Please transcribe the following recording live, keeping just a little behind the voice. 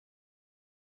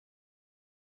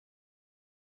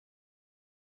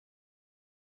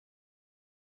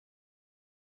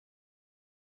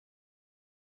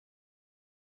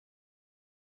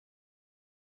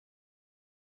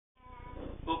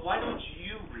But why don't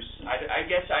you? I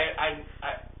guess I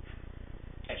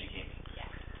educate me.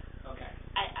 Yeah. Okay.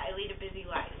 I lead a busy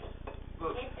life.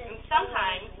 Well, and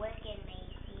sometimes.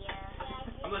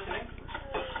 I'm listening.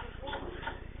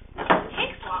 It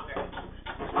takes longer.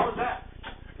 How was that?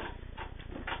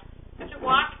 To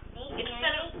walk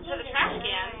instead of to the trash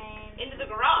can into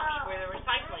the garage where the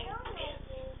recycling is.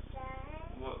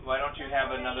 Why don't you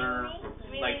have another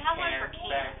We can have one for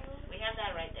cans. back? We have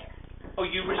that right there. Oh,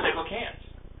 you recycle cans.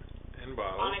 And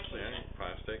bottles. On occasion. And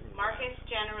plastic. And Marcus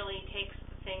generally takes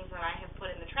the things that I have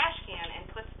put in the trash can and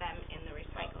puts them in the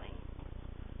recycling.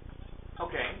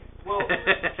 Okay. Well.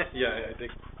 Yeah, I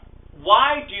think.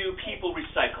 Why do people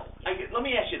recycle? Let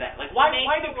me ask you that. Like, why do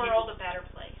the world a better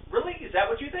place? Really? Is that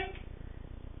what you think?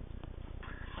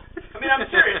 I mean, I'm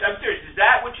serious. Is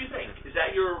that what you think? Is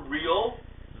that your real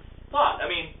thought? I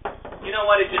mean, you know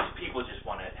what? People just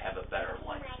want to have a better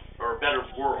life or a better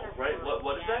world, right?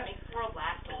 What is that? It makes the world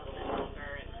last a little bit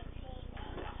longer.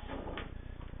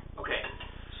 Okay,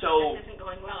 so. This isn't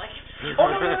going well. Oh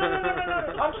no!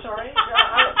 I'm sorry.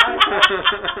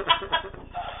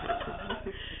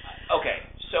 Okay,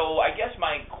 so I guess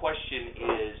my question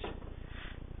is,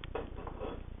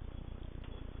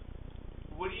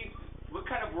 what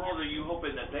kind of world are you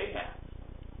hoping that they have?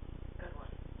 Good one.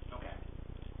 Okay.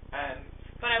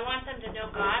 But I want them to know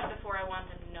God before I want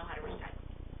them to know how to recycle.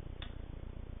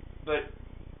 But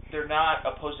they're not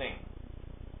opposing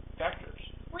factors.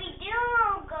 We do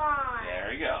know God.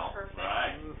 There you go. Perfect.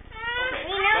 Right. Okay.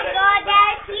 We know God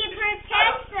that He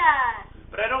protects us.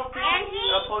 But I don't think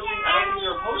opposing. I don't think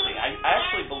they're opposing. I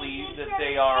actually believe that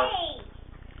they are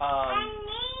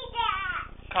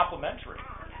complementary.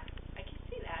 Yeah, I can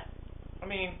see that. I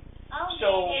mean,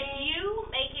 so if you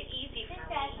make it easy for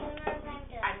me,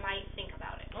 I might think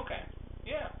about it. Okay.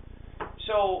 Yeah.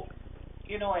 So,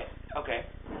 okay.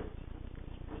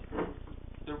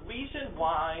 The reason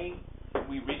why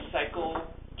we recycle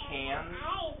cans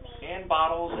and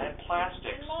bottles and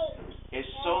plastics is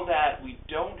so that we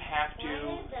don't have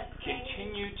to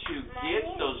continue to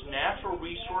get those natural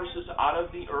resources out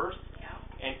of the earth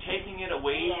and taking it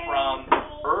away from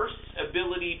Earth's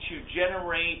ability to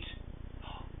generate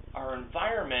our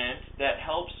environment that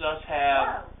helps us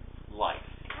have life.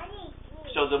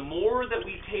 So the more that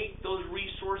we take those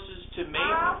resources to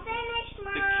make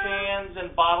the cans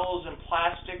and bottles and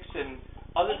plastics and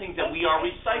other things that we are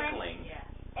recycling,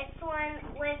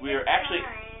 we are actually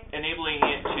enabling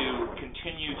it to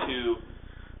continue to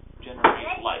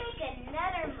generate life.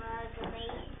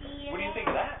 What do you think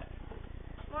of that?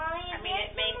 I mean,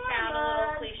 it may sound a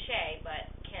little cliche, but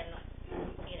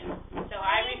so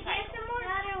I recycle.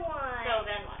 So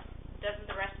then what? Doesn't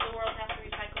the rest of the world have to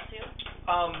recycle too?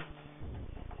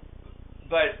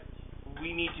 But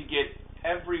we need to get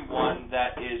everyone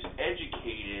that is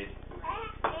educated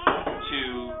to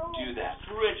do that.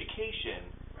 Through education,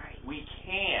 we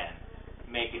can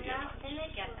make a difference.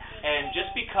 And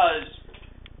just because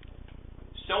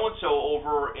so-and-so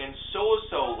over in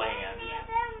so-and-so land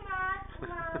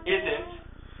isn't,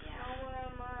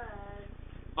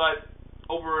 but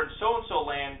over in so-and-so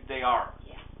land they are.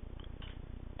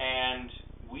 And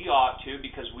we ought to,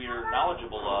 because we are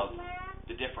knowledgeable of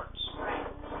the difference.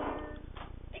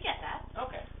 I get that.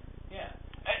 Okay. Yeah.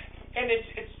 And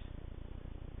it's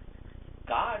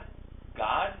God.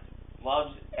 God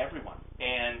loves everyone.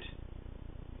 And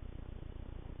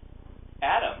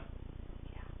Adam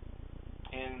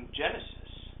in Genesis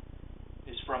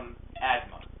is from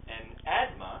Admah. And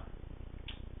Admah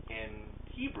in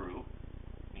Hebrew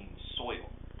means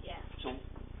soil. Yeah. So,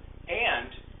 and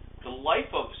the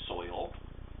life of soil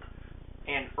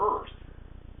and earth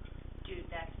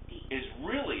that's deep. is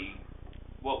really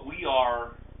what we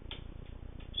are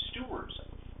stewards of.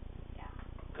 Yeah.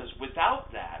 Because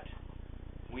without that,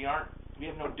 we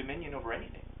have no dominion over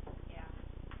anything. Yeah.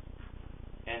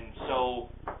 And so,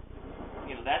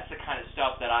 that's the kind of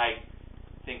stuff that I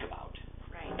think about.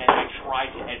 Right. And I try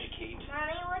to educate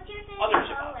others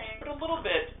about. But a little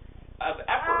bit of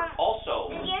effort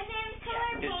also is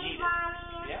needed.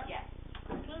 Yeah. Yes.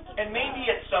 And maybe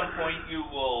at some point you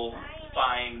will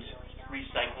find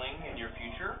recycling in your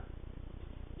future.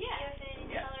 Yeah.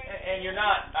 And you're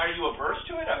not, are you averse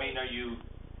to it? I mean, are you,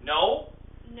 no?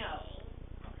 No.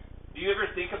 Do you ever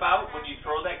think about when you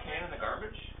throw that can in the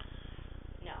garbage?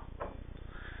 No.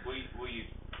 Will you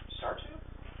start to?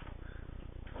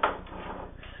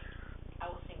 I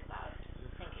will think about it.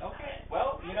 Okay.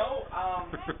 Well, that's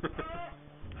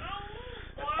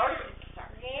part of it.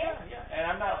 Yeah. And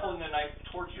I'm not holding a knife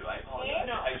towards you. I apologize.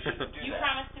 No. I shouldn't do that. You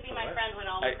promised to be my friend when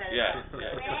all was said and done.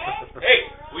 Yeah.